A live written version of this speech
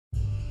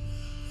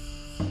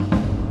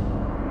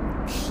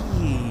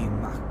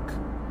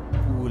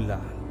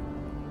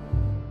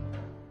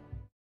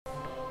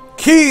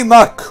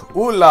Kíimak,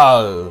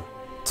 oolal.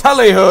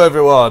 Tally-ho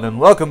everyone, and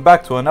welcome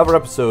back to another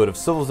episode of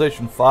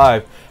Civilization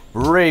 5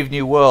 Brave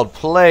New World,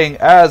 playing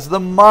as the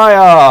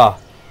Maya!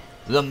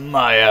 The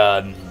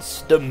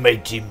Mayans, the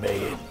mighty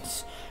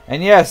Mayans.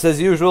 And yes,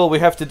 as usual, we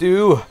have to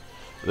do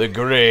the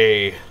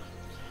grey.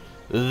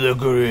 The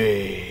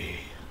grey.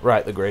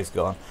 Right, the grey's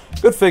gone.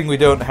 Good thing we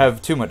don't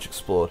have too much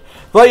explored.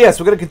 But yes,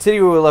 we're going to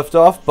continue where we left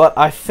off, but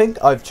I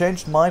think I've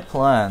changed my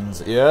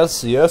plans.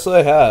 Yes,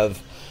 I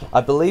have. I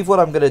believe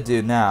what I'm going to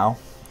do now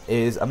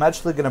is I'm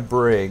actually going to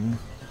bring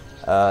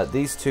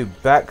these two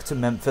back to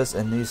Memphis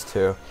and these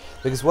two.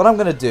 Because what I'm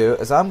going to do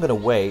is I'm going to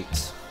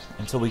wait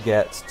until we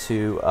get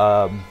to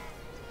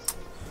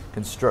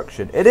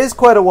construction. It is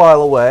quite a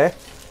while away,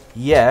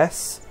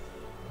 yes,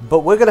 but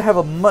we're going to have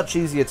a much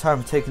easier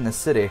time taking the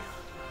city.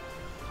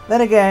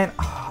 Then again,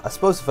 I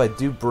suppose if I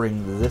do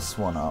bring this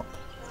one up,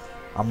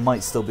 I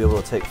might still be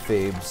able to take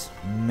Thebes.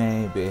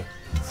 Maybe.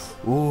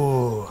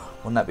 Ooh,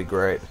 wouldn't that be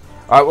great?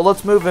 Alright, well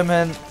let's move him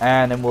in,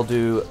 and then we'll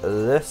do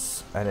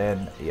this, and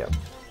then, yep.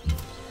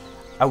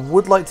 I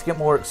would like to get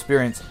more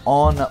experience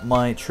on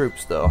my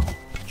troops though,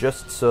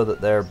 just so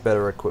that they're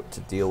better equipped to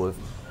deal with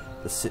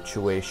the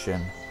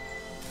situation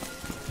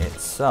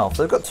itself.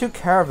 They've got two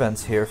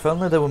caravans here. If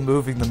only they were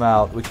moving them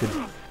out, we could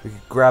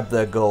grab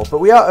their gold. But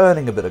we are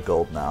earning a bit of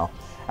gold now.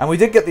 And we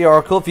did get the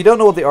Oracle. If you don't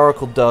know what the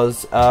Oracle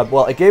does,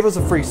 well, it gave us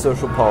a free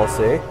social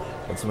policy.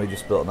 And somebody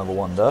just built another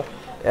wonder.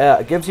 Yeah,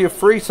 it gives you a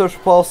free social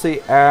policy,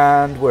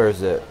 and where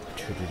is it?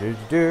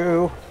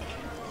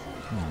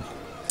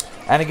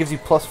 And it gives you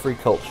plus free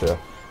culture,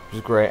 which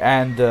is great.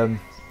 And,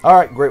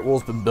 alright, Great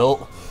Wall's been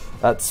built.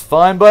 That's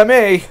fine by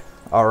me.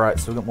 Alright,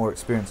 so we've got more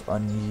experience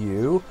on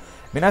you.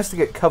 It'd be nice to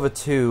get cover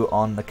 2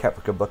 on the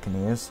Caprica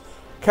Buccaneers.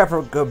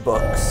 Caprica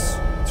Bucks.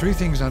 3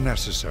 things are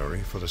necessary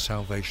for the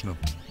salvation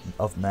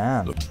of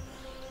man.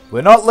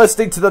 We're not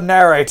listening to the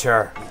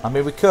narrator. I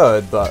mean, we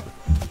could, but...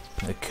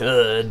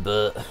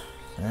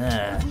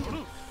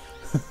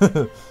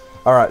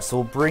 Alright, so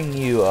we'll bring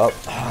you up.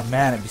 Oh,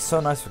 man, it'd be so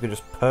nice if we could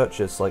just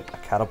purchase, like, a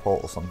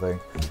catapult or something.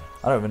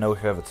 I don't even know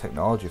if we have a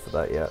technology for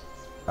that yet.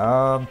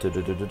 No,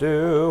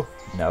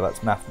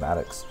 that's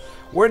mathematics.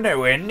 We're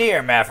nowhere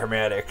near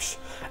mathematics.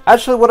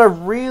 Actually, what I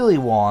really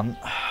want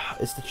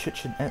is the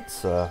Chichen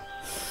Itza.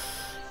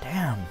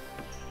 Damn.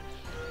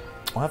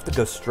 I'll have to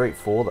go straight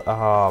for the...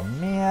 Oh,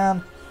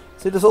 man.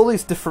 See, there's all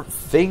these different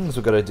things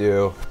we're going to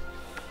do.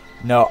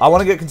 No, I want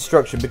to get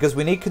construction, because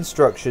we need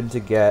construction to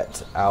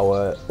get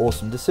our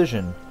awesome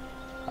decision.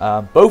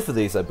 Both of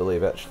these, I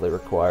believe, actually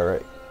require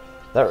it.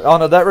 Oh,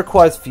 no, that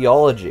requires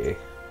theology,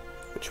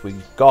 which we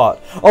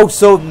got. Oh,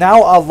 so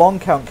now our long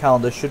count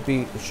calendar should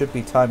be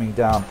timing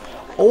down.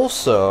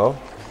 Also,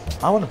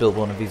 I want to build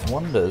one of these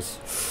wonders.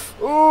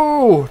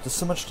 Ooh, there's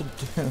so much to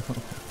do.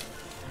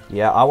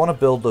 Yeah, I want to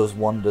build those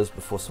wonders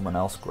before someone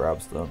else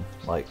grabs them.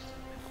 Like,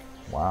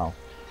 wow.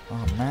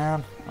 Oh,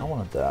 man, I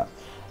wanted that.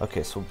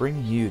 Okay, so we'll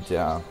bring you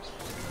down.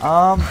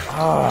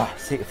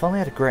 See, if only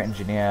I had a great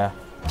engineer.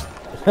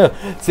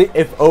 See,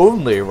 if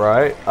only,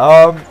 right?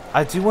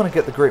 I do want to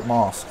get the Great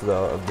Mosque,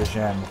 though, of the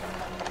Gen.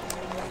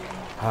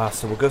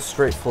 So we'll go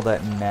straight for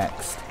that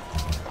next.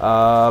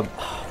 Why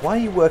are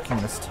you working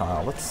this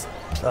tile? Let's,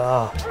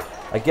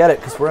 I get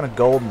it, because we're in a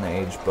golden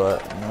age,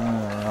 but,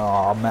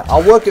 oh, man.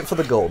 I'll work it for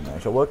the golden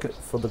age. I'll work it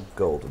for the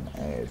golden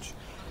age.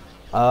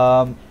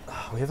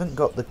 We haven't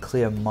got the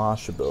clear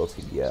marsh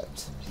ability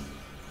yet.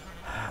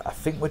 I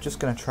think we're just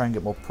going to try and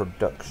get more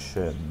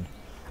production.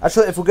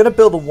 Actually, if we're going to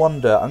build a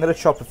wonder, I'm going to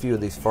chop a few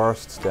of these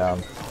forests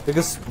down.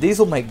 Because these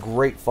will make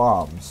great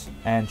farms.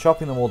 And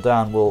chopping them all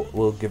down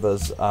will give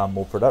us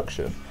more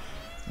production.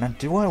 Now,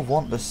 do I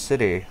want the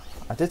city?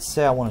 I did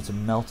say I wanted to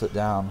melt it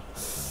down.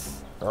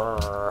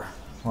 Well,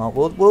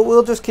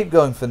 we'll just keep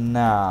going for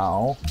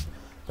now.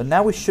 But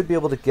now we should be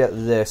able to get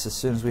this as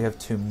soon as we have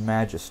 2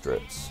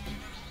 magistrates.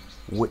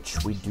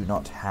 Which we do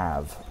not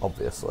have,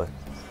 obviously.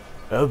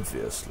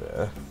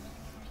 Obviously.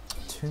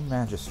 2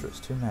 magistrates.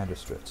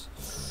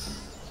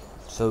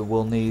 So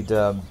we'll need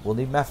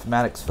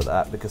mathematics for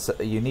that, because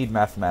you need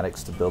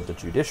mathematics to build the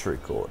judiciary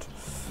court.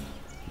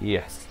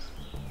 Yes.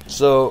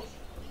 So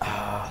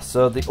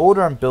the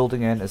order I'm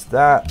building in is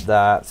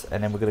that,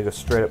 and then we're gonna go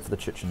straight up for the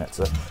Chichen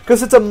Itza,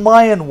 because it's a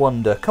Mayan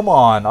wonder. Come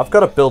on, I've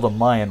got to build a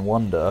Mayan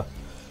wonder.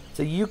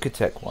 It's a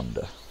Yucatec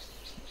wonder.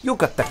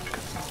 Yucatec.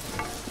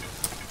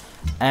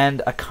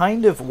 And a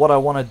kind of what I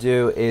want to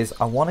do is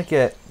I want to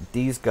get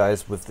these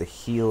guys with the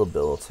heal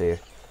ability.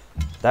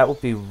 That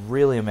would be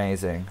really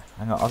amazing.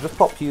 Hang on, I'll just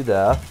pop you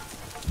there.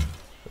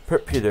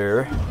 Pop you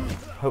there.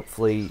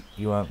 Hopefully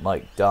you won't,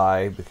 like,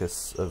 die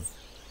because of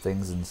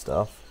things and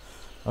stuff.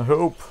 I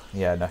hope.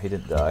 Yeah, no, he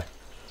didn't die.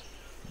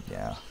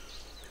 Yeah.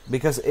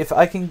 Because if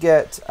I can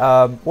get,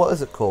 what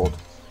is it called?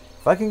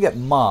 If I can get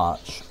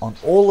March on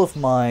all of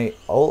my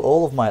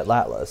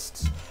lat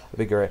lists, it'd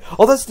be great.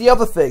 Oh, that's the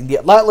other thing. The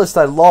lat list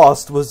I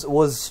lost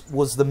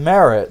was the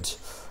merit.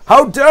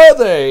 How dare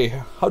they?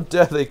 How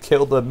dare they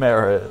kill the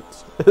merit?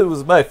 It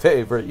was my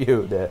favorite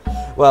unit.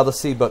 Well, the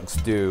Sea Bucks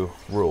do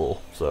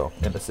rule, so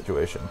in this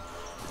situation,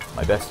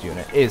 my best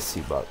unit is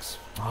Sea Bucks.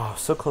 Oh,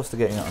 so close to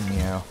getting it on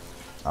you.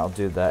 I'll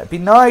do that. It'd be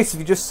nice if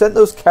you just sent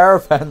those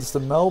caravans to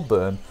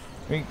Melbourne.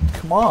 I mean,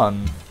 come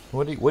on.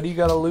 What do you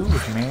gotta lose,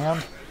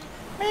 man?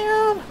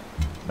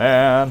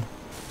 Man.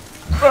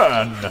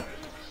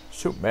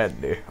 So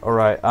many.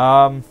 Alright,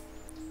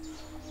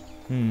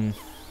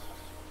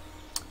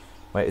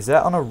 Wait, is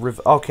that on a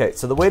river? Okay,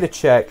 so the way to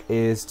check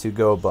is to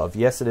go above.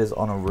 Yes, it is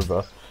on a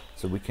river,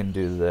 so we can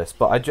do this.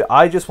 But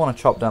I just want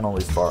to chop down all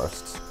these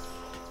forests.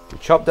 If we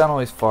chop down all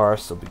these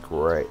forests, it'll be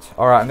great.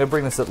 Alright, I'm going to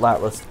bring this at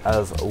Atlas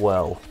as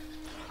well.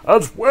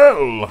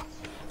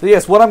 So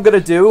yes, what I'm going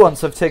to do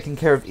once I've taken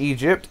care of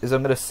Egypt is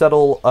I'm going to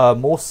settle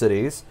more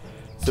cities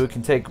so we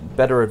can take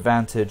better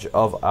advantage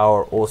of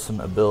our awesome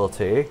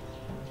ability.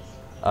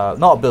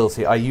 Not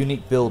ability, our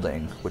unique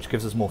building, which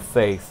gives us more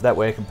faith. That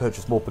way I can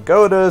purchase more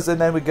pagodas, and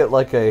then we get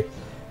like a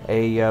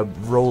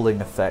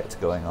rolling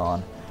effect going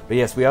on. But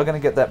yes, we are going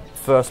to get that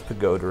first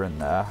pagoda in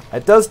there.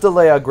 It does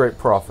delay our great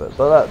prophet,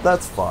 but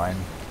that's fine.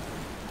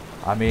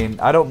 I mean,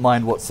 I don't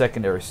mind what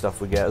secondary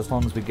stuff we get, as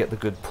long as we get the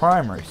good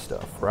primary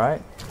stuff,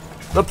 right?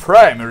 The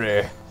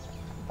primary!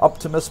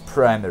 Optimus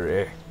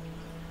Primary.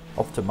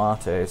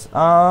 Optimates.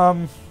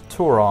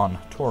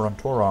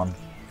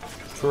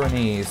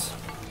 Turanese.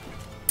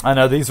 I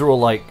know, these are all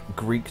like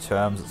Greek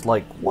terms. It's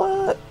like,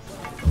 what?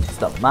 It's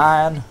not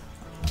mine.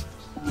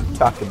 What are you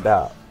talking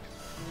about?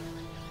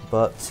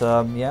 But,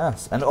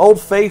 yes. And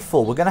Old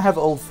Faithful. We're going to have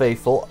Old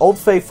Faithful. Old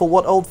Faithful,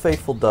 what Old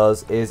Faithful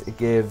does is it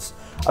gives,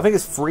 I think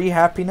it's 3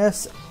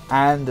 happiness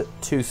and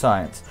 2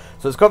 science.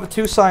 So it's got the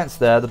 2 science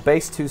there, the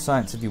base 2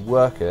 science if you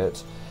work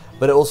it,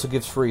 but it also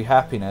gives 3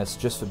 happiness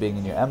just for being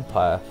in your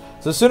empire.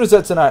 So as soon as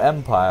that's in our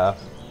empire,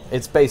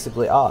 it's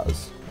basically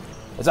ours.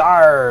 It's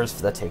ours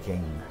for the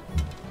taking.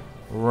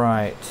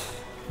 Right.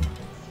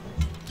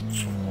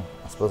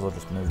 I suppose I'll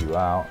just move you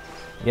out.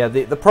 Yeah,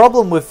 the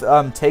problem with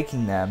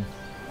taking them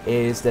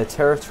is their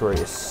territory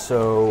is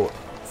so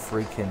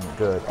freaking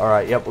good.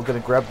 Alright, yep, we're going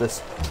to grab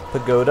this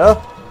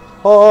pagoda.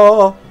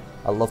 Oh,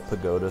 I love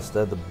pagodas.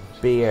 They're the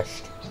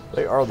best.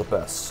 They are the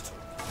best.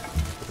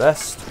 The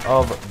best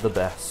of the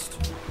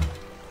best.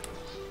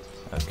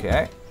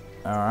 Okay.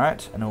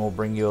 Alright, and then we'll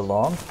bring you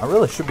along. I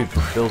really should be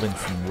building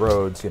some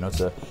roads, you know,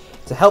 to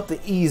help the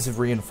ease of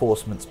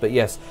reinforcements. But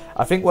yes,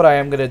 I think what I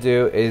am going to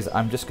do is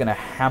I'm just going to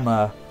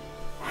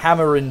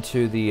hammer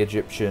into the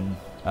Egyptian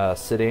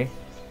city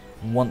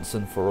once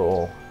and for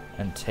all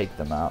and take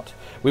them out.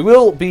 We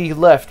will be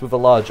left with a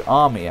large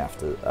army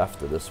after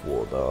this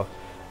war, though,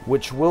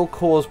 which will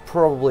cause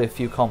probably a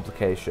few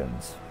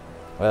complications.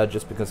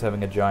 Just because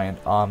having a giant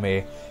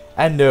army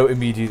and no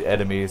immediate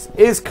enemies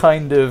is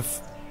kind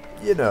of,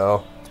 you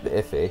know, it's a bit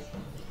iffy.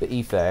 But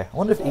Ife. I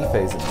wonder if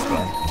Ife's in this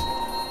game.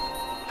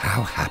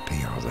 How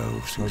happy are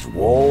those whose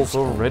walls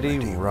already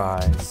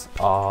rise.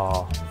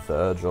 Ah,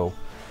 Virgil.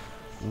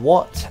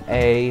 What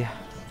a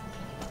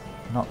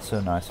not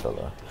so nice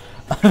fellow.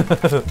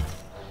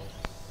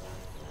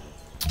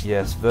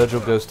 Yes, Virgil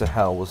Goes to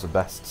Hell was a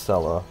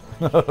bestseller.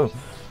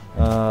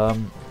 Are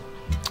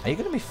you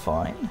going to be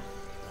fine?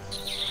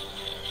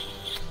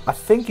 I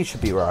think you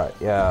should be right,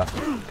 yeah.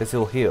 Because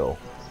he'll heal.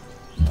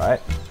 Right?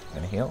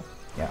 Gonna heal?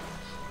 Yeah.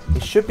 He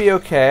should be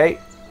okay.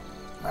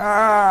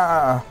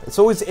 Ah, it's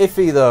always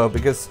iffy though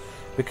because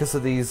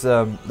of these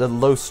the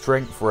low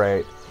strength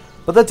rate,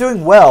 but they're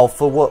doing well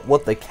for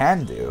what they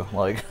can do.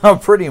 Like, I'm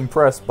pretty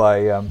impressed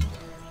by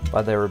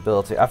their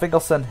ability. I think I'll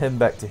send him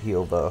back to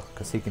heal though,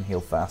 because he can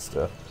heal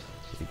faster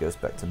if he goes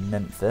back to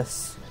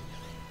Memphis.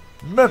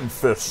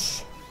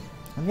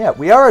 And yeah,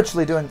 we are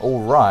actually doing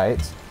all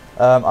right.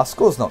 Our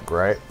score's not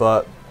great,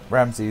 but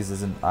Ramses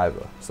isn't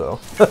either. So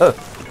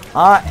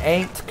I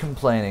ain't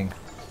complaining.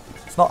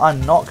 It's not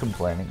I'm not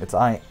complaining, it's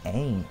I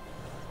ain't.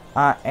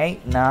 I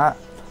ain't not.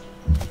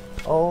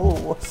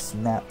 Oh,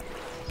 snap.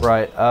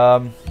 Right,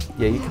 yeah,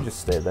 you can just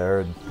stay there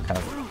and kind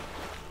of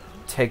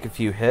take a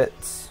few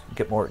hits,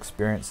 get more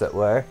experience that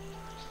way.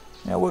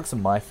 Yeah, it works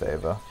in my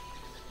favor.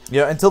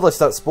 Yeah, until they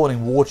start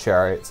spawning war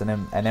chariots,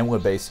 and then we're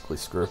basically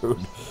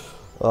screwed.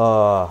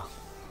 But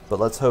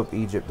let's hope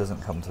Egypt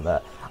doesn't come to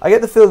that. I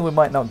get the feeling we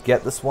might not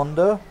get this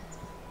wonder,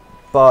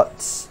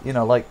 but, you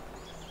know, like,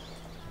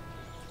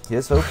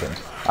 here's hoping.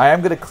 I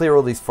am going to clear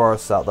all these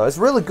forests out, though. It's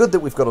really good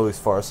that we've got all these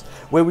forests.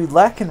 Where we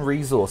lack in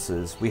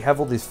resources, we have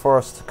all these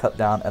forests to cut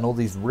down and all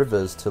these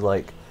rivers to,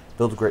 like,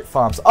 build great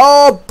farms.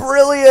 Oh,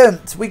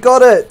 brilliant! We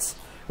got it!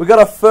 We got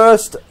our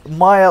first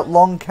Maya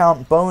long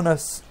count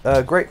bonus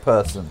great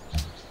person.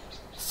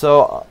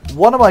 So,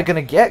 what am I going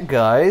to get,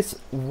 guys?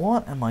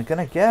 What am I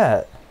going to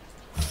get?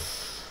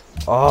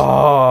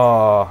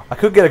 Oh, I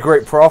could get a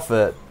great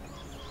prophet.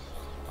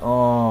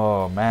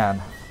 Oh,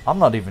 man. I'm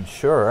not even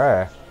sure,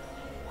 eh?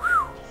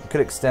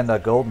 Could extend our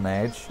golden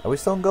age. Are we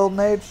still in golden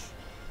age?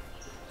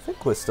 I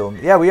think we're still in,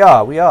 yeah, we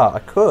are. I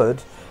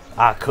could.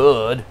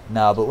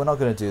 No, but we're not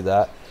going to do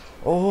that.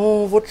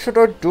 Oh, what should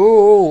I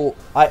do?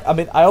 I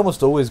mean, I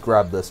almost always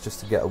grab this just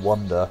to get a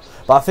wonder,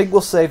 but I think we'll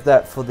save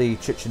that for the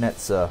Chichen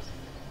Itza.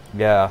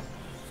 Yeah.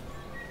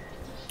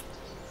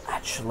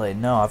 Actually,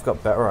 no, I've got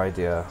a better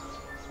idea.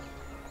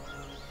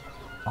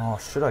 Oh,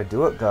 should I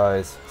do it,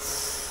 guys?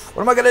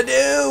 What am I gonna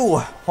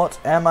do? What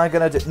am I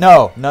gonna do?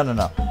 No, no, no,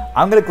 no.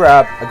 I'm gonna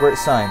grab a great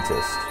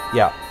scientist.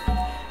 Yeah.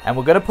 And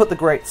we're gonna put the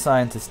great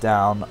scientist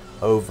down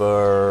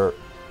over...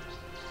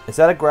 Is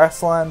that a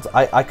grassland?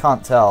 I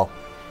can't tell.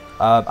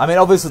 I mean,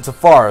 obviously it's a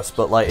forest,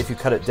 but like, if you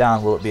cut it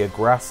down, will it be a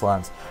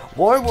grassland?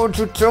 Why won't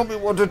you tell me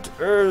what it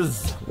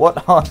is?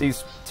 What are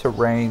these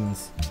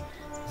terrains?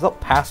 It's not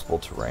passable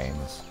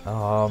terrains.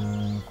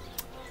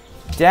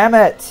 Damn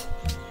it!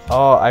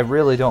 Oh, I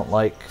really don't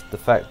like the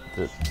fact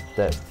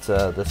that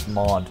this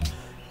mod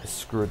has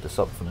screwed this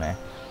up for me.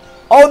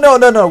 Oh, no,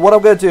 no, no. What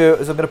I'm going to do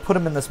is I'm going to put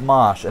him in this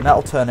marsh, and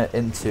that'll turn it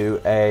into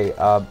a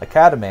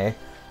academy,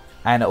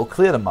 and it'll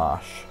clear the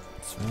marsh.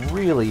 It's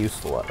really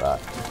useful at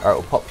that. Alright,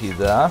 we'll pop you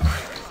there.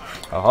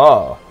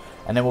 Aha.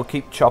 And then we'll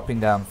keep chopping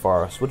down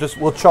forests.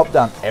 We'll chop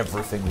down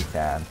everything we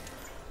can.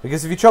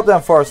 Because if you chop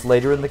down forest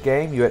later in the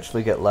game, you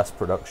actually get less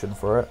production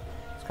for it.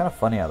 It's kind of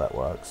funny how that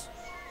works.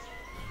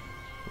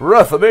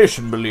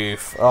 Reformation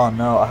belief. Oh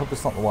no, I hope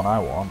it's not the one I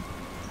want.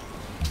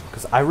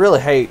 Because I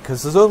really hate,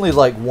 because there's only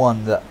like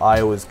one that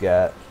I always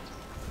get.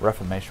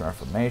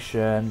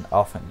 Reformation.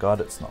 Oh, thank God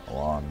it's not the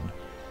one.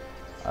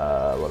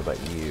 What about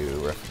you?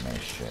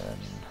 Reformation?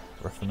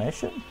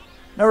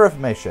 No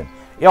Reformation.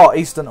 Yeah,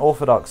 Eastern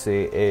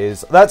Orthodoxy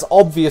is... That's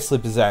obviously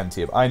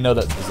Byzantium. I know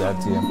that's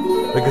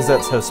Byzantium, because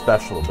that's her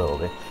special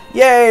ability.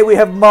 Yay, we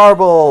have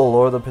marble,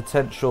 or the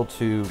potential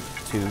to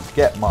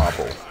get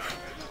marble.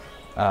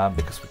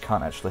 Because we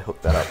can't actually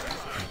hook that up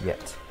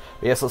yet.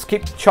 But yes, let's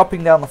keep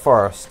chopping down the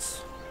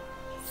forests.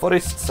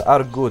 Forests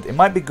are good. It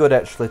might be good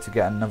actually to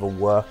get another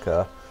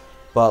worker.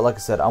 But like I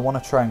said, I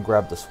want to try and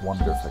grab this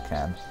wonder if I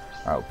can.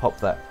 Alright, we'll pop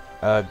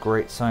that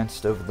great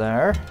scientist over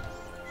there.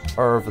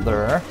 Or over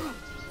there.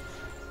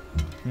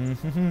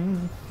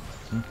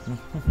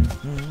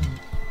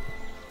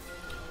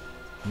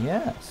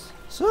 Yes.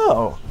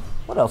 So,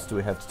 what else do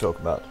we have to talk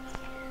about?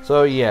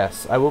 So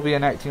yes, I will be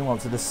enacting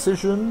lots of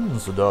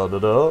decisions.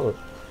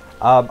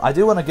 I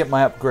do want to get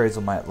my upgrades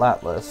on my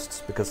Atlat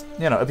list because,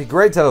 you know, it'd be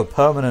great to have a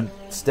permanent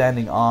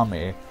standing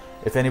army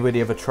if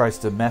anybody ever tries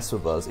to mess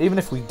with us, even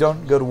if we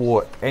don't go to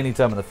war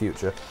anytime in the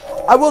future.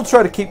 I will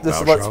try to keep this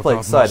Let's Play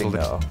exciting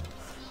though.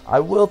 I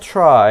will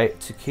try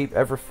to keep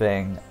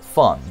everything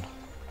fun.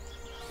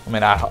 I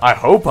mean, I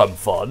hope I'm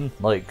fun.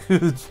 Like,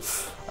 do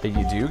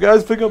you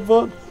guys think I'm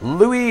fun?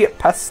 Louis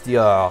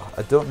Pasteur.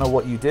 I don't know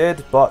what you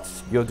did, but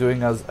you're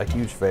doing us a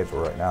huge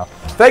favor right now.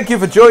 Thank you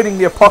for joining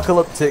the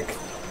apocalyptic,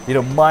 you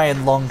know,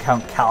 Mayan long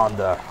count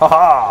calendar.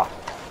 Haha!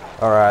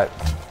 Alright.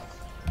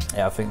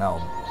 Yeah, I think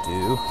that'll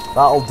do.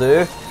 That'll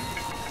do.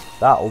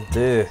 That'll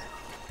do.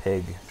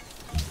 Pig.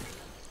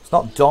 It's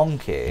not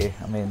donkey.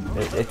 I mean,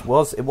 it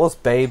was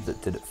Babe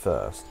that did it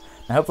first.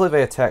 Now hopefully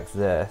they attack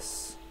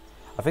this.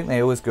 I think they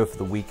always go for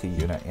the weaker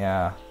unit,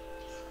 yeah.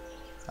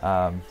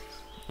 No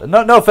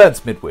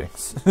offense,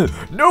 Midwings.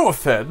 No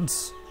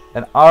offense!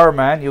 And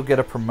man, you'll get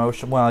a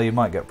promotion. Well, you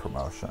might get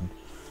promotion.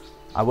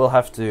 I will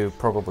have to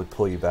probably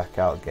pull you back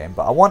out again.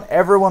 But I want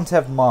everyone to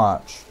have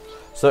march.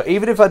 So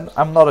even if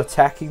I'm not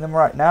attacking them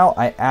right now,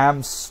 I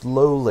am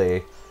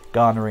slowly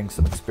garnering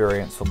some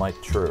experience for my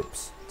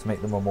troops. To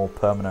make them a more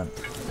permanent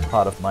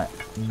part of my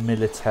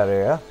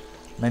military.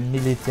 My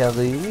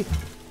military.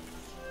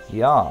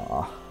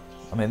 Yeah.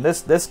 I mean,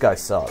 this guy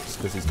sucks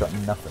because he's got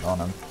nothing on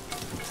him.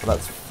 So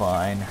that's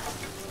fine.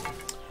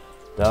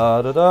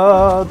 Da da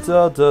da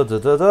da da da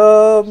da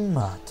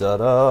da da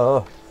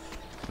da.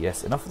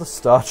 Yes, enough of the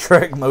Star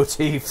Trek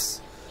motifs.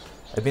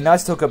 It'd be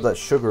nice to hook up that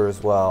sugar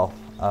as well,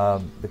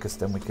 because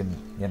then we can,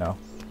 you know,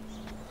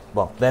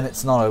 well, then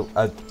it's not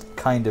a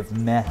kind of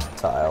meh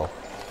tile.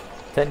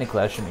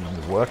 Technically, I shouldn't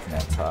even be working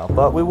that tile,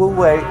 but we will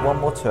wait one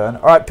more turn.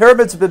 All right,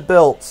 pyramids have been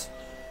built.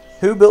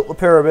 Who built the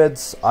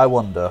pyramids? I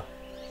wonder.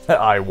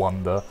 I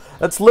wonder.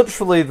 That's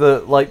literally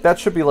the, like, that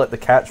should be like the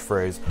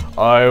catchphrase.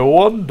 I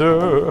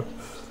wonder.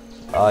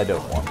 I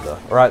don't wonder.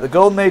 Alright, the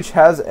Golden Age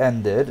has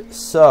ended,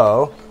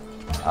 so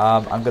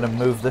I'm going to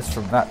move this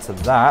from that to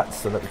that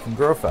so that we can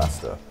grow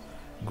faster.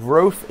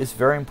 Growth is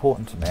very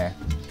important to me.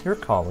 Your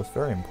call is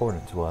very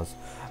important to us.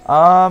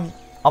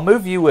 I'll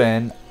move you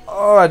in.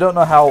 Oh, I don't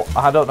know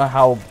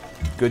how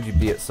good you'd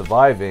be at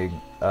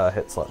surviving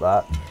hits like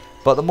that.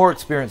 But the more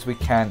experience we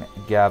can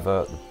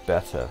gather, the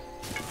better.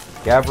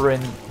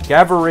 Gathering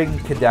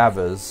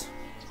cadavers.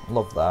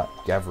 Love that.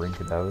 Gathering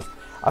cadavers.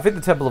 I think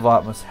the Temple of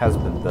Artemis has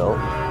been built.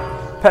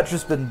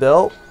 Petra's been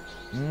built.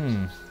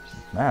 Man,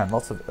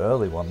 lots of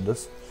early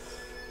wonders.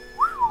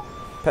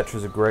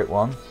 Petra's a great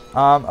one.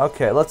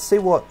 Okay, let's see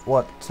what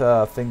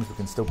things we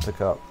can still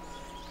pick up.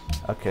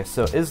 Okay,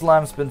 so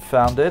Islam's been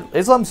founded.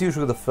 Islam's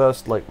usually the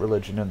first, like,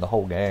 religion in the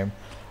whole game.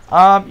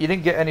 You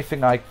didn't get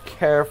anything I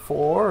care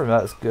for.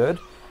 That's good.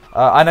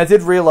 And I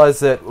did realize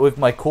that with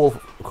my Call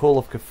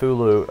of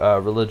Cthulhu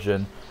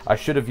religion, I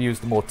should have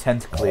used the more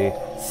tentacly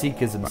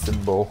Sikhism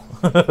symbol.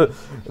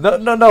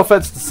 no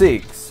offense to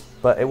Sikhs,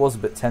 but it was a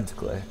bit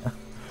tentacly.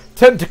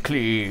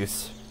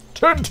 Tentacles!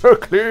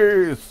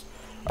 Tentacles!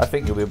 I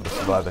think you'll be able to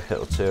survive a hit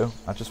or two.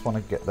 I just want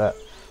to get that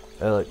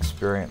early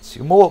experience.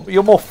 You're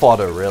more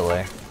fodder,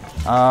 really.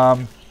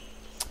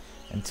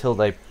 until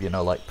they, you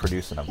know, like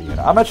produce another unit.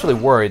 I'm actually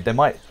worried they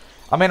might.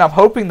 I mean, I'm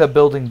hoping they're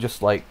building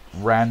just like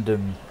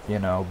random, you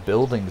know,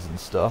 buildings and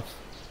stuff,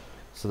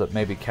 so that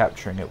maybe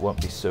capturing it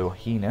won't be so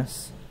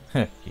heinous.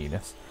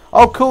 Heinous.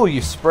 Oh, cool!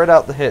 You spread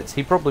out the hits.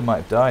 He probably might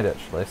have died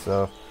actually.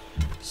 So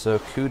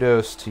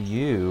kudos to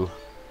you.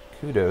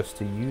 Kudos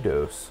to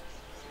Udos.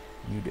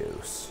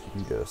 Udos.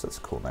 That's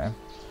a cool name.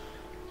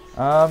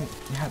 Yeah,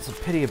 it's a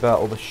pity about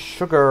all the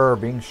sugar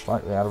being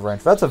slightly out of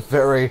range. That's a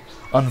very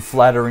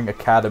unflattering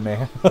academy.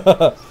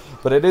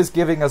 But it is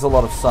giving us a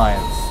lot of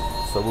science,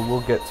 so we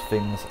will get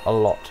things a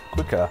lot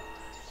quicker.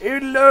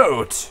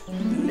 Loot!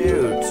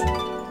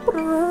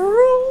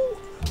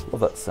 Love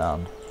that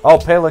sound. Oh,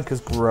 Palink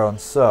has grown,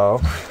 so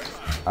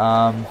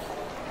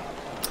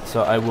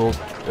I will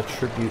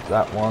attribute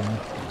that one.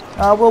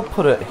 We'll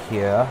put it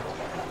here.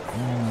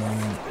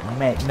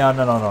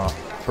 No.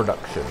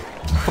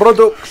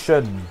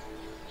 Production.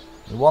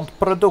 We want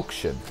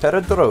production.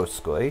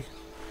 Peredroskoi.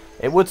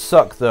 It would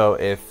suck though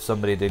if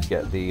somebody did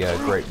get the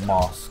Great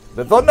Mosque.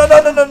 No!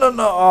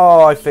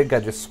 Oh, I think I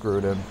just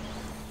screwed him.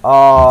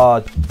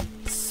 Oh,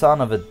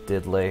 son of a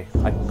diddly.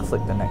 I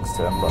clicked the next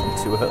turn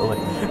button too early.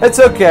 It's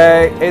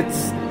okay.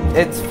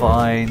 It's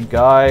fine,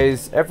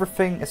 guys.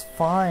 Everything is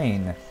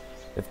fine.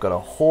 They've got a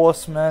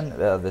horseman.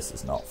 This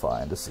is not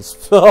fine. This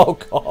is... Oh,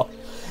 God.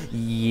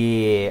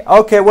 Yeah.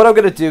 Okay, what I'm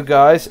going to do,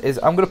 guys, is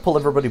I'm going to pull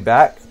everybody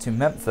back to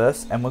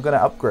Memphis, and we're going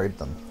to upgrade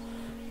them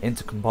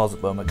into composite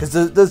bowmen. Because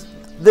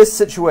this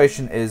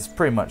situation is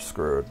pretty much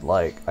screwed.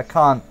 Like, I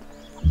can't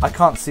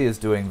see us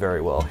doing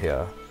very well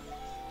here.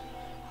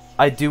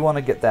 I do want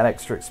to get that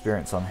extra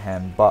experience on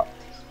him, but...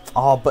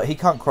 Oh, but he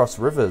can't cross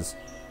rivers.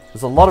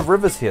 There's a lot of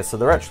rivers here, so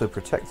they're actually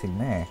protecting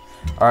me.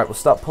 Alright, we'll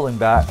start pulling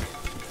back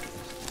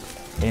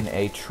in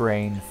a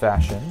train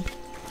fashion.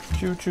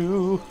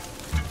 Choo-choo.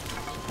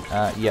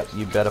 Yep,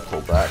 you better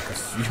pull back,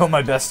 because you're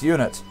my best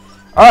unit.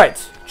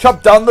 Alright,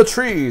 chop down the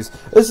trees!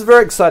 This is a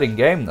very exciting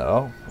game,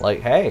 though.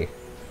 Like, hey,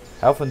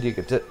 how often do you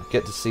get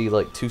to see,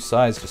 like, two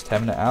sides just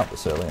having it out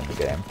this early in the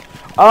game?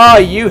 Ah,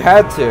 you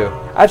had to!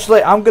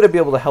 Actually, I'm going to be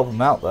able to help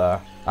him out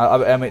there.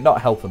 I mean,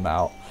 not help him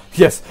out.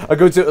 Yes, I'm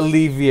going to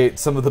alleviate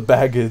some of the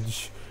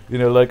baggage. You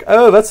know, like,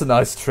 oh, that's a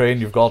nice train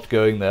you've got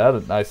going there.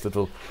 A nice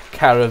little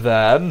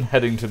caravan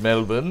heading to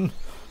Melbourne.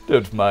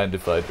 Don't mind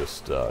if I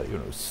just, you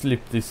know,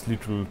 slip this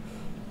little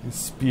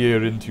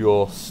spear into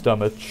your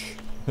stomach.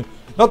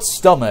 Not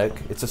stomach,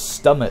 it's a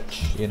stomach.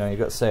 You know, you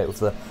got to say it with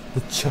the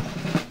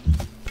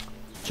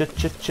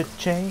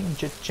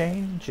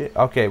change.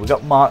 Okay, we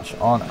got March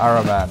on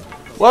Aruman.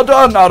 Well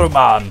done,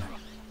 Aruman!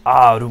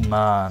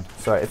 Aruman.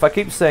 Sorry, if I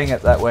keep saying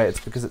it that way, it's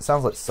because it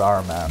sounds like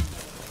Saruman.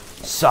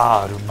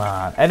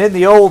 Saruman. And in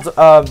the old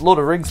Lord of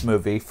the Rings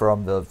movie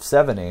from the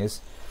 70s,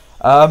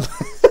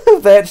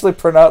 they actually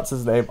pronounce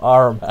his name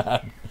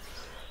Aruman.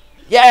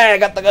 Yeah,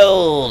 got the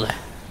gold!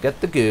 Get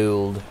the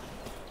gold.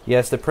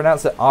 Yes, they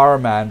pronounce it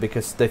Aruman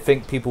because they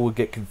think people would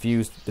get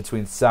confused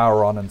between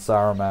Sauron and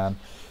Saruman.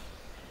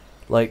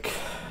 Like,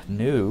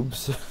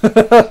 noobs.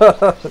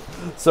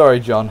 Sorry,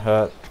 John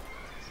Hurt.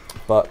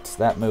 But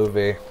that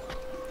movie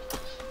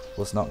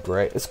was not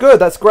great. It's good,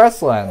 that's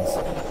grasslands.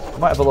 We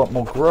might have a lot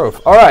more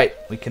growth. Alright,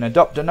 we can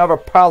adopt another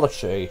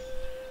policy.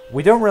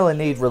 We don't really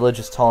need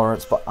religious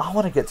tolerance, but I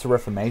want to get to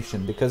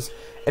Reformation, because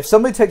if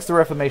somebody takes the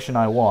Reformation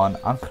I want,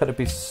 I'm going to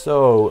be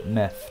so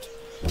miffed.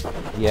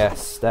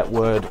 Yes, that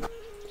word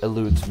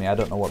eludes me. I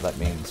don't know what that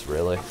means,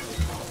 really.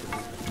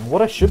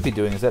 What I should be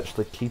doing is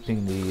actually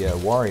keeping the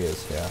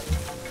warriors here.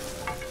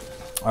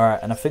 Alright,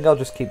 and I think I'll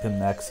just keep him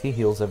there, because he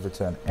heals every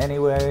turn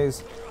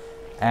anyways.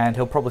 And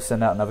he'll probably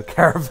send out another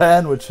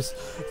caravan, which is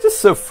just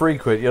so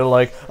frequent. You're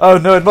like, oh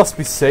no, it must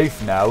be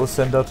safe now, we'll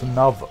send out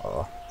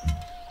another.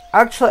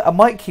 Actually, I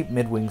might keep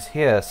Midwings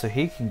here, so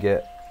he can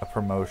get a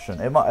promotion.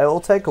 It'll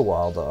take a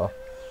while, though.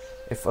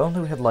 If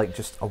only we had, like,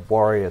 just a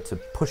warrior to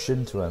push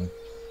into him.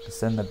 Because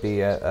then there'd be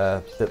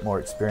a bit more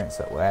experience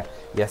that way.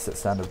 Yes, it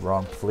sounded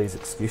wrong. Please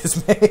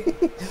excuse me.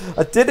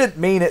 I didn't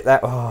mean it that...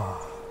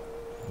 Oh,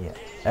 yeah.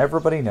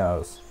 Everybody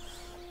knows.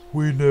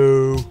 We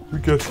know. We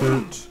get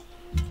it.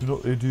 You're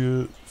not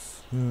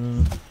idiots.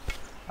 Yeah.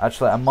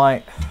 Actually, I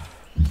might...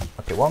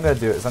 Okay, what I'm going to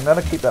do is I'm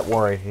going to keep that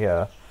warrior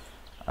here.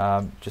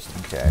 Just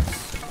in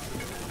case.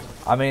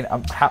 I mean,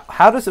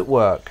 how does it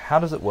work? How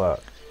does it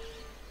work?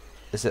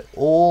 Is it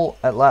all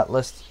at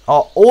Latlas?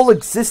 Oh, all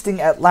existing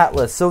at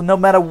Latlas, so no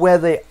matter where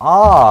they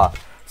are.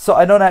 So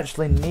I don't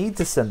actually need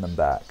to send them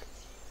back.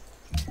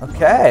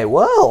 Okay,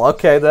 well,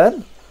 okay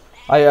then.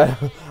 I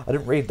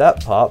didn't read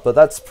that part, but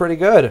that's pretty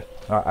good.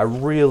 Alright, I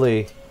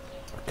really...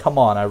 Come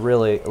on, I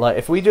really... Like,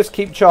 if we just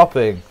keep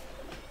chopping,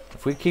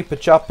 if we keep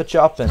chopping,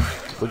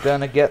 we're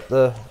gonna get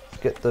the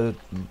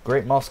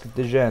Great Mosque of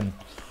Dijon.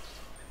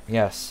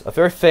 Yes, a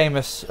very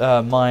famous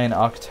Mayan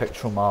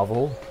architectural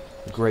marvel.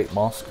 The Great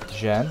Mosque of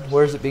Dijon.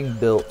 Where is it being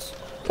built?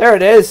 There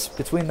it is,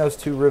 between those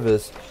two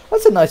rivers.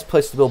 That's a nice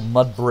place to build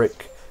mud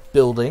brick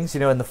buildings,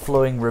 you know, in the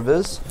flowing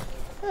rivers.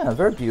 Yeah,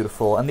 very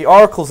beautiful. And the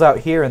oracle's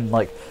out here in,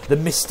 like, the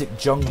mystic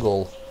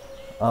jungle.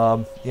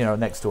 You know,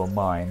 next to a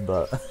mine,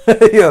 but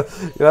yeah,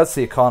 that's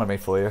the economy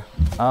for you.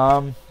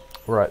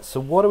 Right, so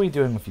what are we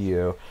doing with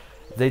you?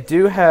 They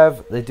do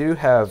have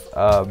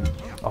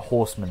a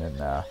horseman in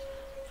there.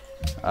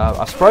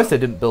 I'm surprised they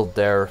didn't build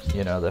their,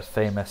 you know, their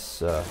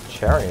famous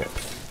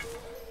chariots.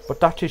 But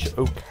that is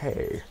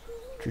okay.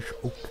 It is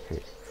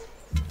okay.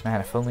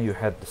 Man, if only you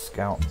had the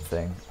scout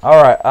thing.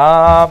 Alright,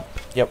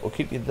 yep, we'll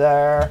keep you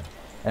there.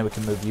 And we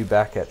can move you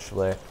back,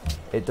 actually.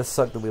 It does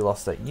suck that we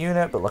lost that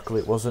unit, but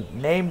luckily it wasn't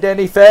named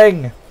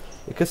anything!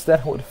 Because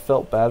then I would have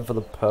felt bad for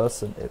the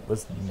person it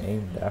was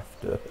named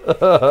after.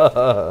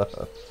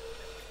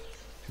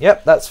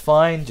 Yep, that's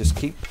fine. Just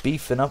keep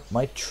beefing up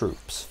my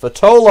troops.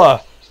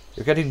 Fatola!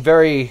 You're getting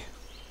very...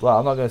 Well,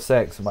 I'm not going to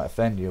say it because it might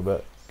offend you,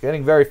 but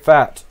getting very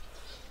fat.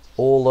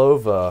 All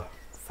over.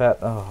 Fat...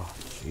 Oh,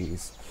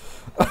 jeez.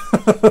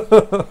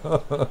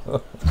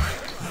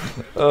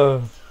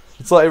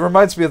 It's like, it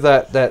reminds me of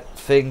that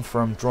thing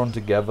from Drawn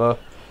Together.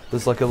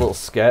 There's like a little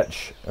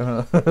sketch.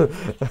 And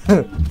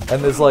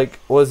there's like...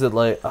 What is it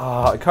like?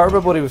 I can't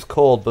remember what he was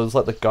called, but it was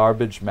like the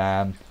Garbage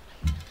Man.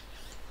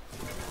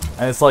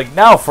 And it's like,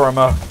 now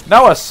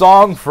a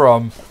song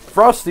from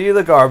Frosty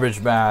the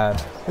Garbage Man.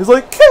 He's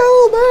like,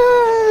 kill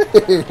me!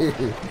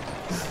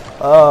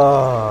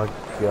 Oh,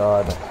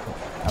 God.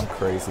 I'm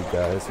crazy,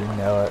 guys. You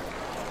know it.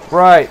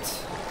 Right.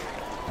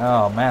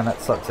 Oh, man,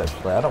 that sucks,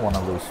 actually. I don't want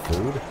to lose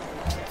food.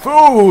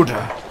 Food!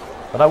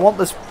 But I want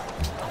this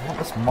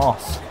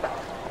mosque.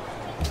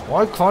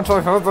 Why can't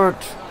I have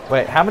it?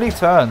 Wait, how many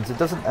turns? It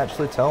doesn't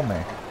actually tell me.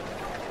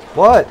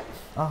 What?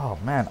 Oh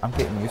man, I'm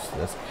getting used to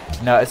this.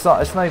 No, it's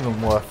not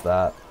even worth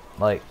that.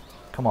 Like,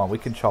 come on, we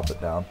can chop it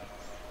down.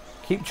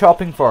 Keep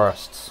chopping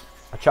forests.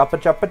 A chopper,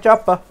 chopper,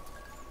 chopper.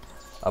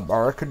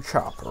 American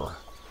Chopper.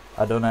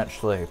 I don't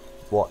actually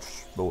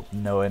watch or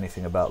know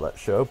anything about that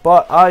show,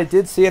 but I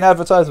did see an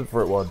advertisement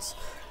for it once.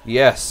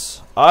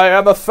 Yes, I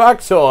am a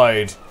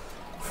factoid.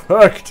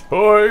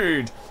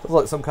 Factoid. It's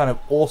like some kind of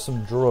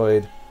awesome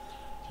droid.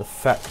 The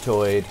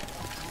factoid.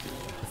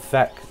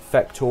 The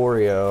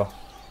factorio.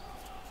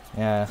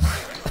 Yeah.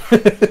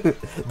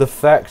 The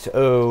fact.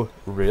 Oh,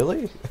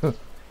 really?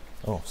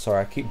 Oh,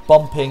 sorry. I keep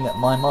bumping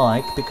my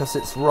mic because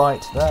it's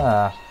right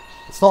there.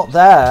 It's not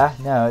there.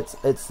 No,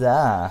 it's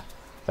there.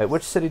 Wait,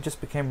 which city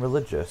just became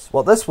religious?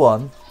 Well, this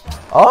one.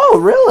 Oh,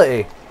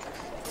 really?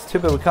 It's too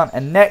bad we can't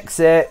annex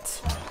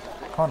it.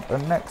 Can't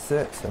annex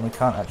it, and we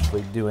can't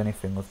actually do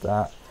anything with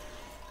that.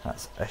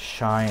 That's a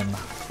shame.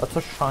 That's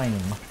a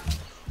shame.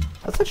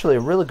 That's actually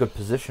a really good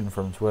position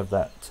for him to have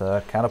that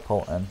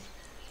catapult in.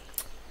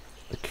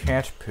 The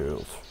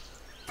catapult.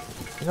 I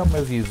think I'll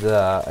move you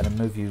there, and I'll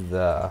move you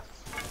there.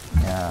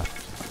 Yeah.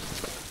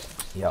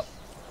 Yep.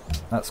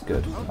 That's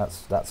good.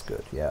 That's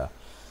good, yeah.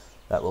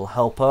 That will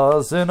help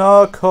us in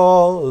our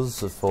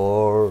cause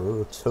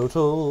for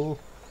total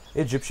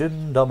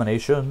Egyptian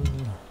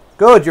domination.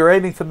 Good, you're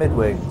aiming for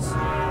mid-wings.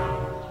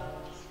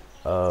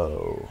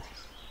 Oh.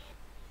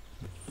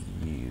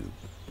 You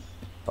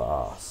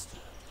bastard.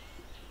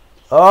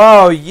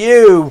 Oh,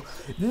 you!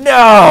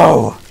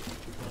 No!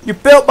 You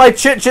built my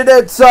Chichen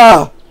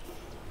Itza!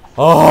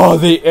 Oh,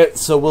 the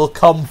Itza will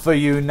come for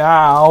you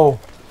now.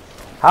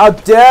 How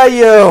dare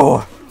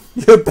you!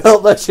 You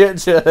built the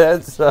Chichen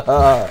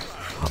Itza.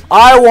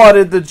 I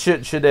wanted the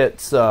Chichen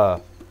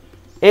Itza.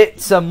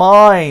 It's a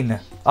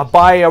mine. I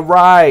buy a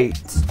right.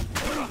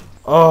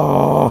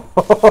 Oh,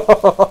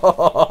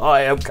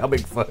 I am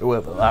coming for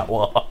whoever that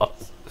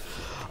was.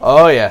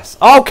 Oh, yes.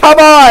 Oh, come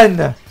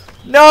on!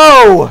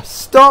 No!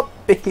 Stop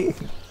being...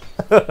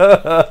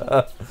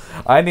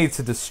 I need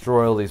to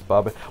destroy all these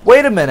barbarians.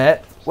 Wait a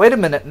minute. Wait a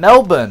minute.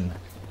 Melbourne.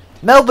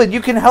 Melbourne, you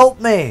can help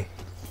me.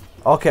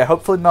 Okay,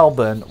 hopefully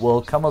Melbourne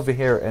will come over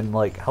here and,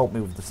 like, help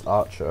me with this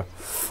archer.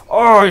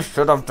 Oh, I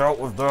should have dealt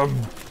with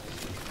them.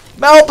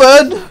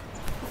 Melbourne!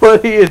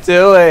 What are you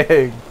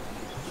doing?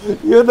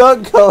 You're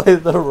not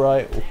going the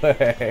right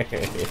way.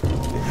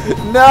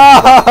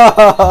 No!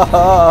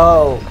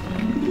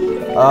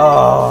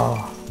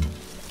 Oh.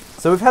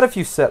 So we've had a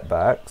few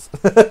setbacks.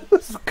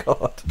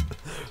 God.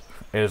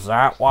 Is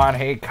that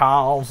what he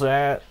calls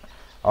it?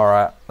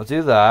 Alright, I'll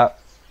do that.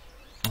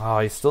 Oh,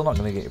 he's still not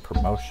going to get your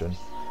promotion.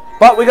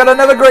 But we got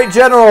another great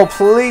general.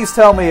 Please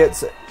tell me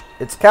it's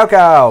Cao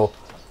Cao.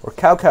 Or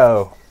Cao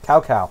Cao.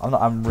 Cao Cao.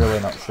 I'm really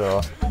not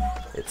sure.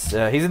 It's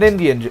he's an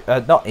Indian,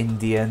 not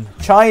Indian,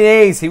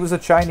 Chinese. He was a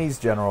Chinese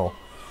general.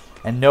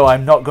 And no,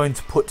 I'm not going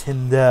to put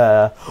him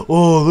there.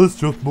 Oh, let's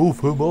just move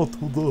him out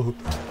to the...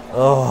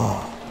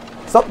 Oh.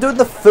 Stop doing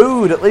the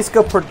food. At least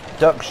go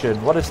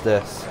production. What is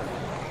this?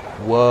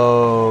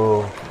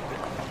 Whoa.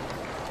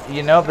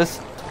 You know,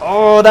 this...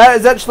 Oh, that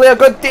is actually a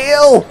good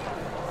deal.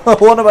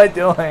 What am I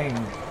doing?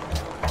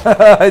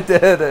 I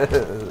did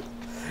it.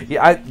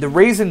 Yeah, the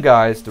reason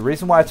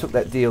why I took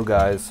that deal,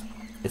 guys,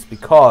 is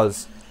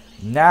because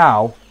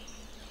now...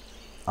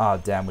 Ah,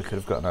 damn, we could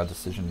have gotten our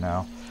decision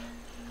now.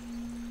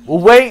 We'll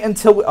wait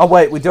until... Oh,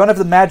 wait, we don't have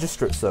the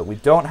magistrates, though. We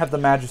don't have the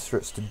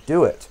magistrates to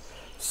do it.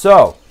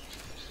 So,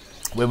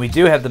 when we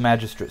do have the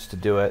magistrates to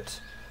do it...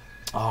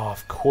 Oh,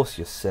 of course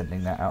you're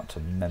sending that out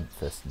to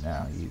Memphis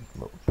now, you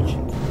little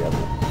cheeky devil.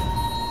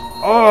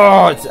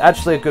 Oh, it's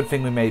actually a good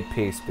thing we made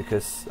peace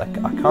because I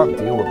can't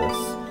deal with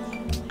this.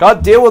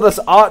 Can't deal with this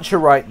archer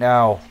right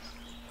now.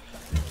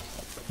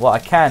 Well, I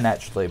can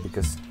actually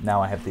because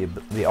now I have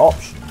the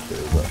option to.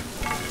 But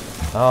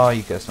oh,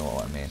 you guys know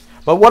what I mean.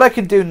 But what I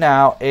can do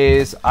now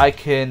is I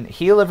can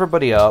heal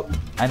everybody up,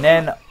 and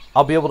then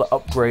I'll be able to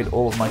upgrade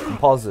all of my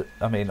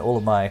all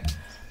of my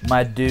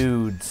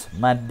dudes,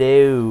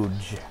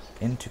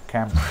 into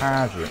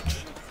composite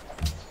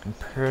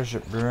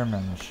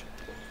vermins.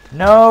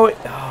 No,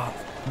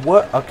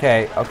 what?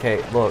 Okay,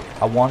 look,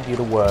 I want you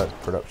to work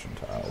production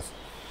tiles.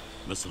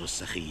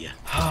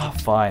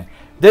 Fine.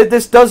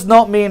 This does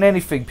not mean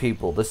anything,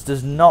 people. This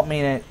does not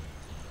mean it.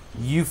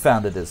 You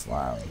founded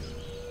Islam.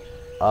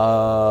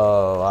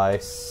 Oh, I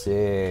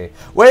see.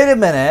 Wait a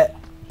minute.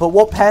 But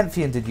what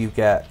pantheon did you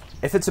get?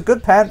 If it's a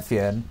good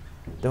pantheon,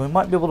 then we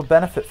might be able to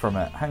benefit from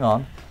it. Hang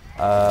on.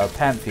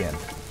 Pantheon.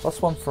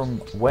 +1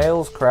 from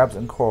whales, crabs,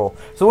 and coral.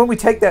 So when we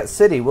take that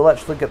city, we'll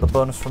actually get the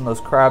bonus from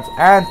those crabs,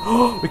 and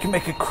we can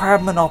make a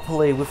crab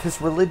monopoly with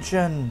his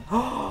religion.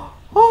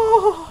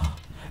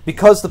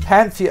 Because the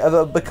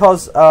pantheon,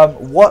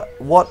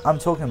 what I'm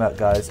talking about,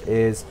 guys,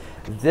 is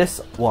this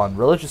one,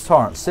 religious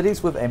tolerance.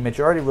 Cities with a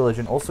majority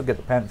religion also get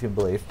the pantheon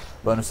belief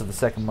bonus of the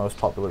second most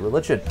popular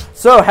religion.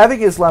 So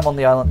having Islam on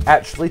the island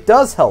actually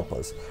does help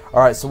us.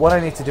 All right, so what I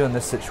need to do in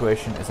this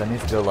situation is I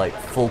need to go like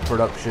full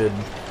production,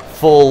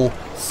 full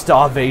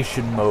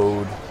starvation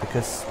mode,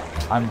 because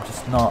I'm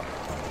just not.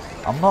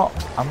 I'm not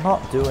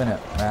doing it,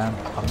 man.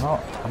 I'm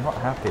not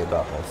happy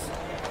about this.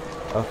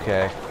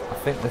 Okay, I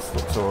think this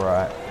looks all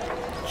right.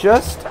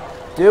 Just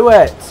do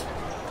it.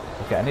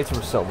 Okay, I need to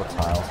resell the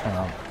tiles. Hang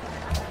on.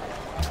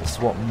 This is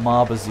what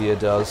Marbazia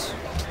does.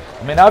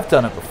 I mean, I've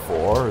done it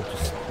before,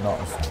 just not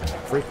as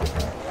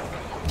frequently.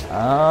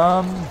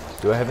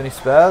 Do I have any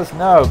spares?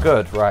 No,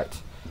 good, right.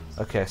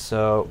 Okay,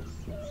 so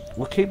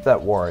we'll keep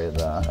that warrior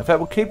there. In fact,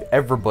 we'll keep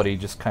everybody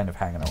just kind of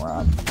hanging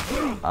around.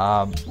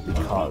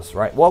 Because,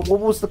 right, what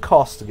was the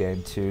cost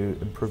again to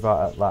improve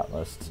our lat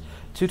lists?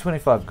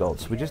 225 gold,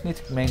 so we just need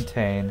to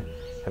maintain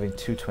having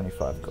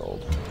 225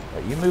 gold.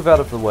 Right, you move out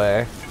of the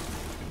way,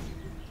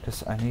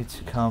 because I need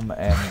to come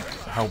and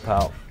help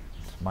out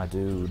my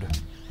dude.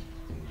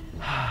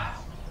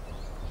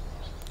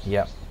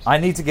 Yep, I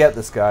need to get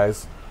this,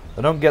 guys. If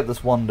I don't get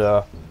this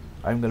wonder,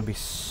 I'm gonna be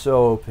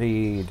so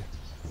peed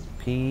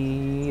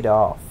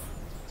off.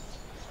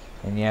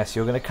 And yes,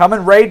 you're gonna come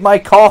and raid my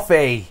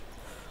coffee.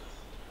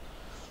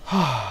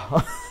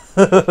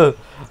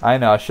 I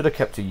know, I should have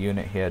kept a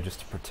unit here just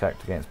to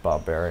protect against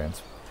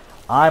barbarians.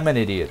 I'm an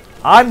idiot.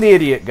 I'm the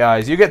idiot,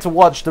 guys. You get to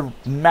watch the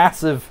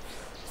massive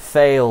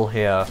fail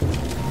here.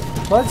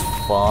 That's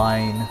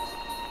fine.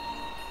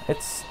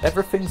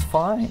 Everything's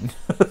fine.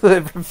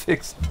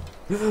 Everything's.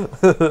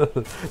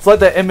 It's like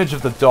that image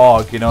of the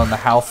dog, you know, and the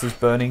house is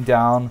burning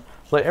down.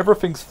 It's like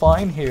everything's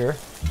fine here.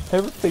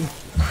 Everything's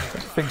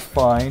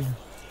fine.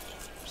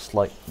 Just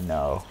like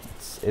no,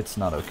 it's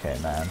not okay,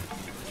 man.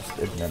 Just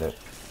admit it.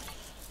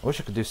 I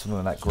wish I could do something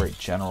with that great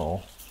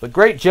general, but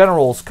great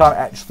generals can't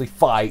actually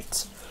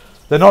fight.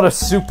 They're not a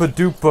super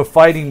duper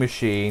fighting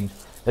machine.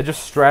 They're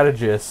just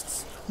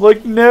strategists.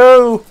 Like,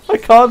 no, I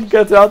can't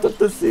get out of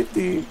the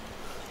city.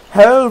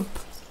 Help!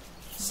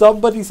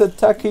 Somebody's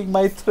attacking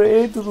my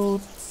trade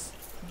routes.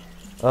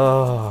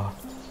 Oh,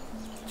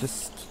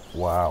 just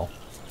wow.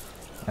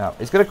 Now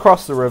he's gonna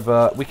cross the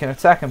river. We can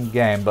attack him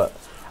again, but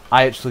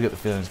I actually get the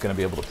feeling he's gonna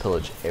be able to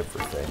pillage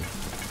everything,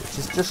 which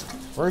is just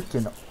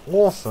freaking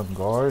awesome,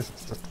 guys.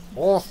 It's just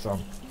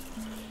awesome.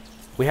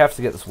 We have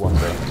to get this one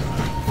thing.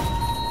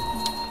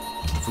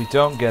 If we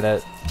don't get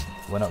it,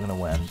 we're not gonna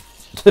win.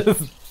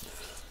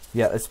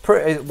 Yeah, it's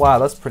pretty. Wow,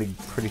 that's pretty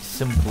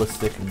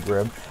simplistic and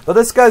grim. But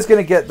this guy's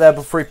gonna get there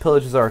before he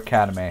pillages our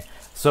academy,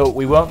 so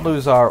we won't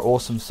lose our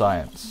awesome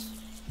science.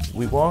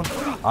 We won't.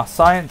 Our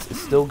science is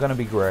still gonna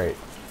be great.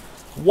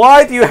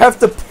 Why do you have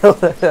to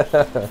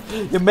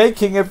pillage? You're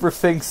making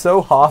everything so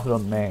hard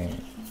on me.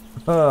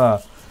 I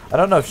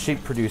don't know if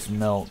sheep produce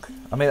milk.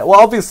 I mean, well,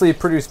 obviously it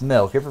produce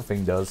milk.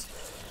 Everything does.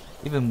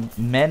 Even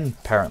men,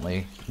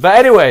 apparently. But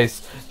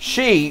anyways,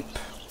 sheep.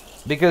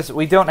 Because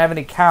we don't have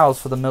any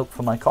cows for the milk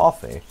for my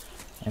coffee,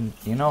 and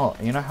you know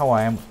how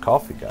I am with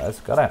coffee,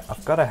 guys.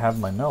 I've gotta have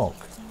my milk.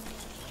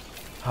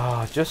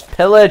 Ah, just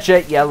pillage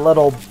it, you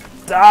little.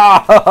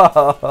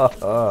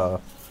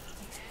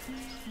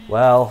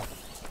 Well,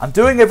 I'm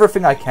doing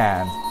everything I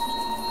can.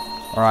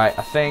 All right,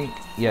 I think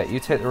yeah. You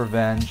take the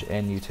revenge,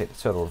 and you take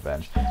the total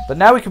revenge. But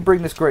now we can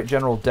bring this great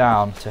general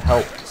down to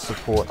help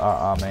support our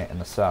army in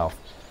the south.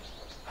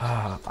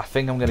 I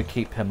think I'm gonna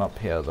keep him up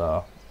here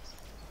though.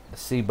 The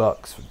sea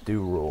bucks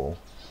do rule.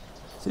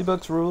 Sea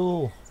bucks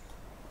rule.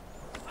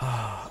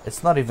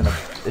 It's not even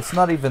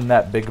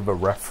that big of a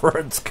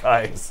reference,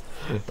 guys.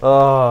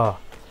 But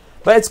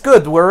it's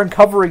good. We're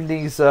uncovering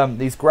these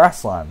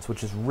grasslands,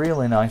 which is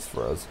really nice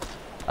for us.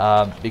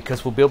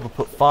 Because we'll be able to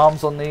put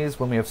farms on these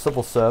when we have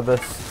civil service.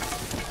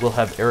 We'll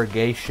have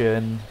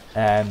irrigation,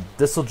 and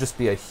this will just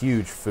be a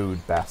huge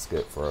food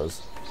basket for us.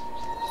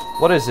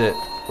 What is it?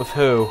 With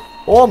who?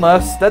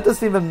 Almost. That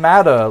doesn't even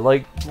matter.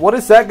 Like, what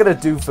is that gonna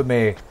do for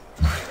me?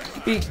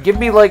 Give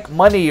me, like,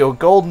 money or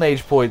golden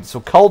age points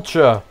or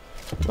culture.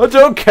 I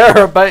don't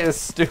care about your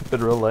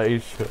stupid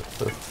relation.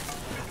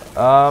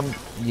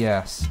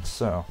 Yes.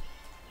 So,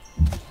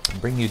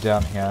 bring you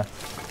down here.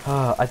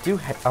 I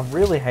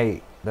really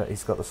hate that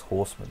he's got this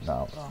horseman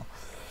now.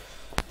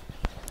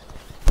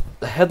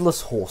 The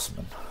headless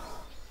horseman.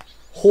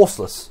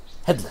 Horseless.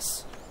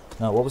 Headless.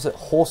 No, what was it?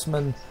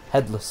 Horseman,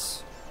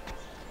 headless.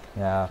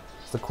 Yeah,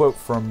 it's the quote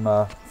from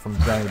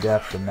Johnny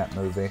Depp in that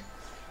movie.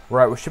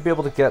 Right, we should be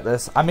able to get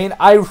this. I mean,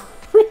 I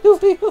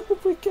really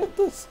hope we get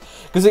this,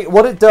 because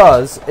what it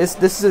does is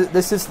this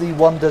is the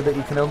wonder that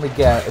you can only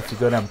get if you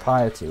go down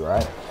piety,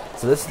 right?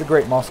 So this is the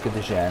Great Mosque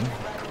de Gen,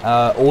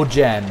 or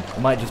Gen. It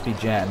might just be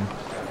Gen,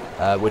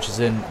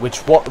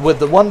 with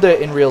the wonder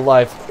in real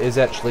life is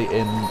actually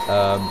in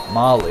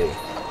Mali.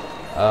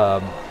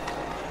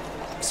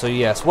 So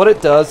yes, what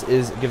it does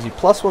is it gives you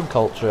 +1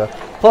 culture,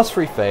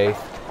 +3 faith,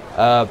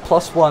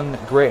 +1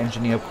 great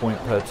engineer point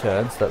per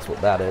turn, so that's what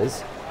that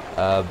is.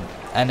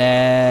 And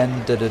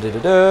then,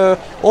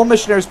 all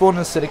missionaries born in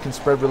the city can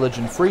spread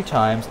religion 3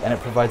 times, and it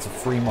provides a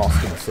free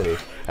mosque in the city.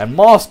 And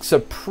mosques are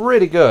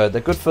pretty good.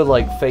 They're good for,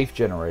 like, faith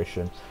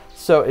generation.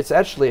 So it's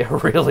actually a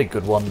really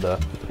good wonder.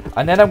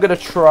 And then I'm going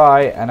to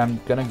try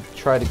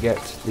to get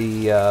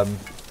the,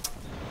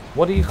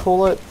 what do you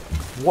call it?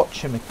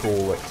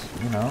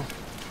 Whatchamacallit, you know?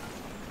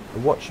 The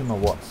what's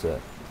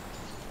it?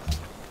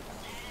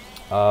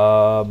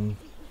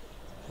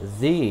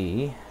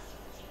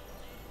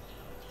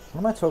 What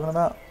am I talking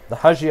about? The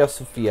Hagia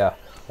Sophia.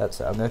 That's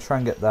it. I'm going to try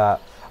and get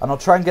that. And I'll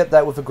try and get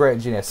that with a great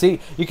engineer.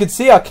 See, you can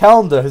see our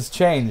calendar has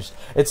changed.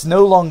 It's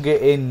no longer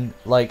in,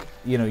 like,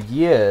 you know,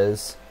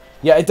 years.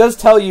 Yeah, it does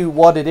tell you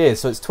what it is.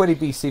 So it's 20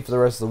 BC for the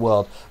rest of the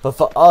world. But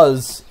for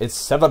us, it's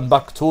 7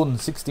 Baktun,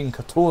 16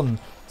 Katun,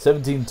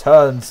 17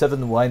 Turn,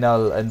 7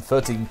 Wainal, and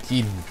 13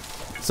 Kin.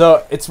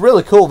 So it's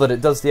really cool that it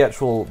does the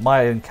actual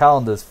Mayan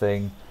calendars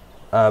thing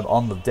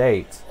on the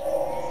date.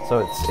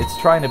 So it's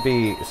trying to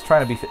be as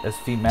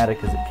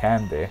thematic as it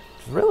can be,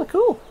 which is really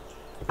cool.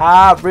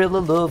 I really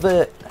love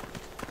it.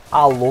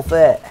 I love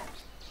it.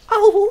 I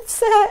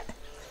love it.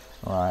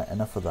 Alright,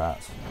 enough of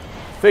that.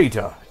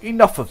 Vader,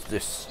 enough of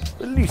this.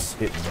 Release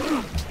him.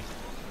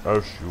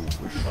 As you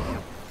wish.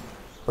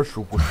 As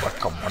you wish, my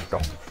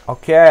commander.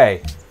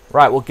 Okay.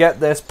 Right, we'll get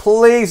this.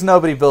 Please,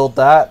 nobody build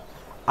that.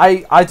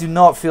 I do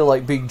not feel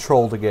like being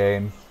trolled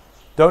again.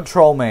 Don't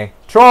troll me.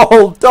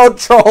 Troll! Don't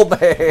troll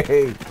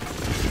me!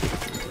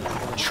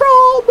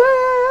 Troll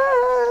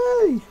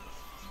me!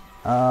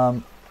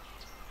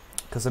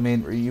 Because, I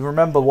mean, you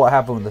remember what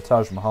happened with the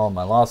Taj Mahal in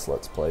my last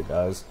Let's Play,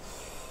 guys.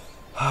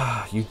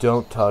 You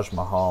don't Taj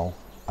Mahal.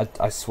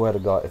 I swear to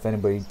God, if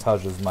anybody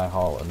touches my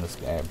Mahal in this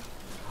game.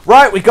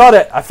 Right, we got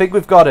it! I think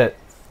we've got it.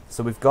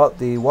 So we've got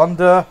the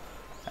wonder,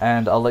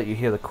 and I'll let you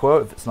hear the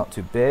quote if it's not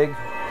too big.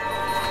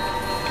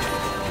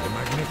 The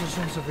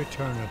magnificence of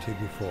eternity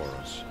before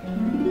us.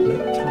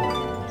 Let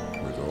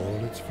time, with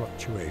all its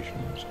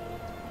fluctuations,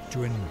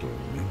 dwindle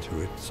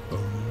into its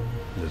own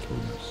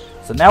littleness.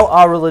 So now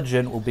our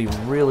religion will be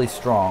really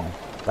strong.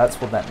 That's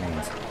what that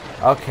means.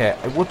 Okay,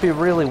 it would be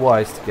really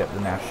wise to get the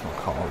National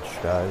College,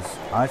 guys.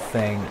 I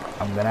think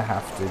I'm gonna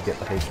have to get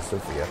the Hagia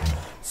Sophia.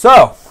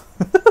 So,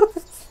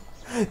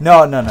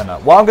 no.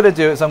 What I'm gonna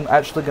do is I'm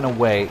actually gonna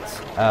wait.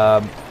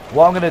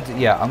 What I'm gonna do,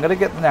 yeah, I'm gonna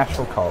get the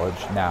National College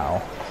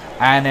now,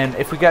 and then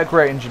if we get a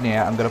great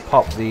engineer, I'm gonna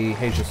pop the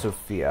Hagia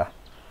Sophia.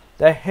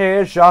 The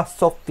Hagia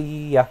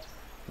Sophia.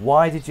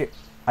 Why did you?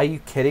 Are you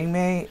kidding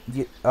me?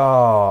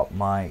 Oh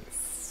my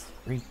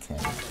freaking.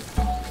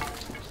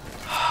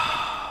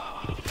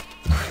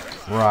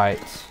 Right.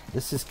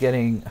 This is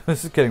getting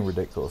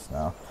ridiculous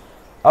now.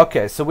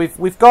 Okay, so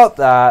we've got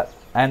that,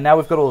 and now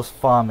we've got all this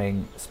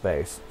farming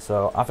space.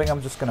 So I think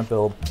I'm just gonna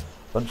build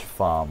a bunch of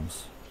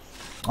farms.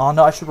 Oh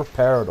no, I should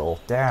repair it all.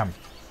 Damn.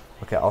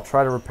 Okay, I'll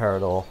try to repair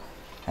it all.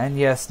 And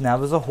yes, now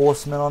there's a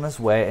horseman on his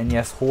way, and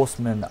yes,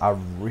 horsemen are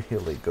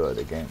really good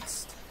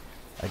against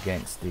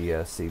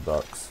the sea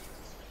bucks.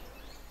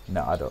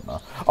 No, I don't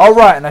know.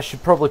 Alright, and I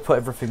should probably put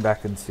everything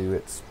back into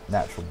its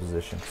natural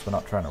position, because we're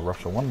not trying to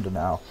rush a wonder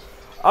now.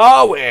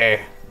 Are we?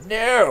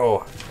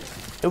 No!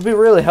 It would be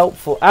really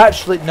helpful.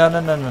 Actually, no.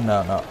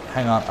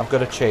 Hang on, I've got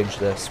to change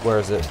this. Where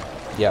is it?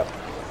 Yep.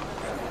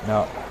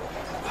 No.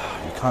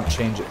 You can't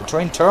change it. The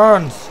train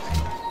turns!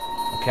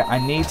 Okay, I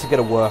need to get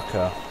a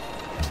worker.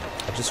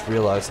 I just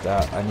realized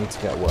that. I need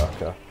to get a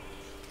worker.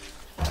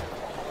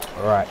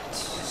 Alright,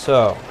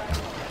 so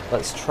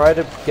let's try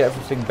to get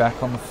everything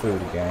back on the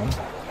food again.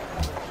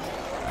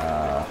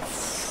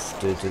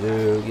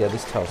 Yeah,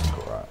 this tells us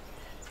alright.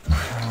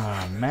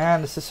 Ah,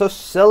 man, this is so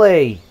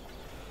silly.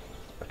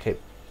 Okay,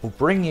 we'll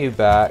bring you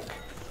back.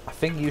 I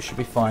think you should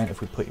be fine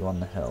if we put you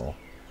on the hill.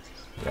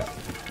 Yeah.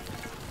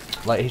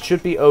 Like, he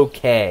should be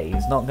okay.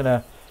 He's not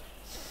gonna...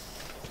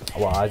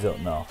 Well, I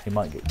don't know. He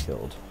might get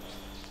killed.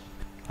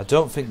 I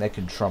don't think they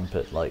can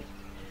trumpet, like,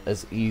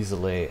 as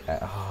easily...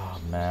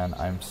 Oh, man,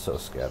 I'm so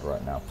scared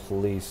right now.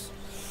 Please.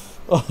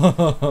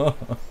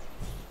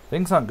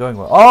 Things aren't going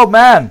well. Oh,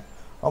 man!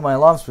 Oh, my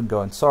alarm's been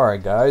going. Sorry,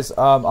 guys.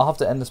 I'll have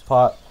to end this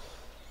part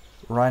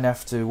right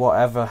after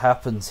whatever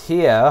happens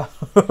here.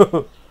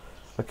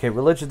 Okay,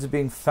 religions are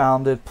being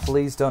founded.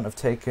 Please don't have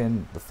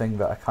taken the thing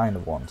that I kind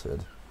of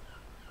wanted.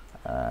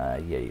 Yeah,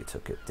 you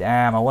took it.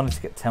 Damn, I wanted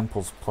to get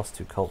temples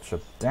 +2 culture.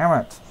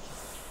 Damn it.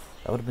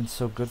 That would have been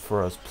so good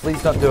for us.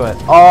 Please don't do it.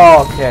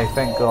 Oh, okay,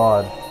 thank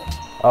God.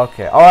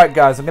 Okay, alright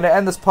guys, I'm going to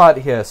end this part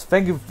here. So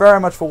thank you very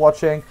much for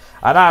watching,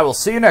 and I will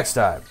see you next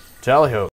time. Tally ho.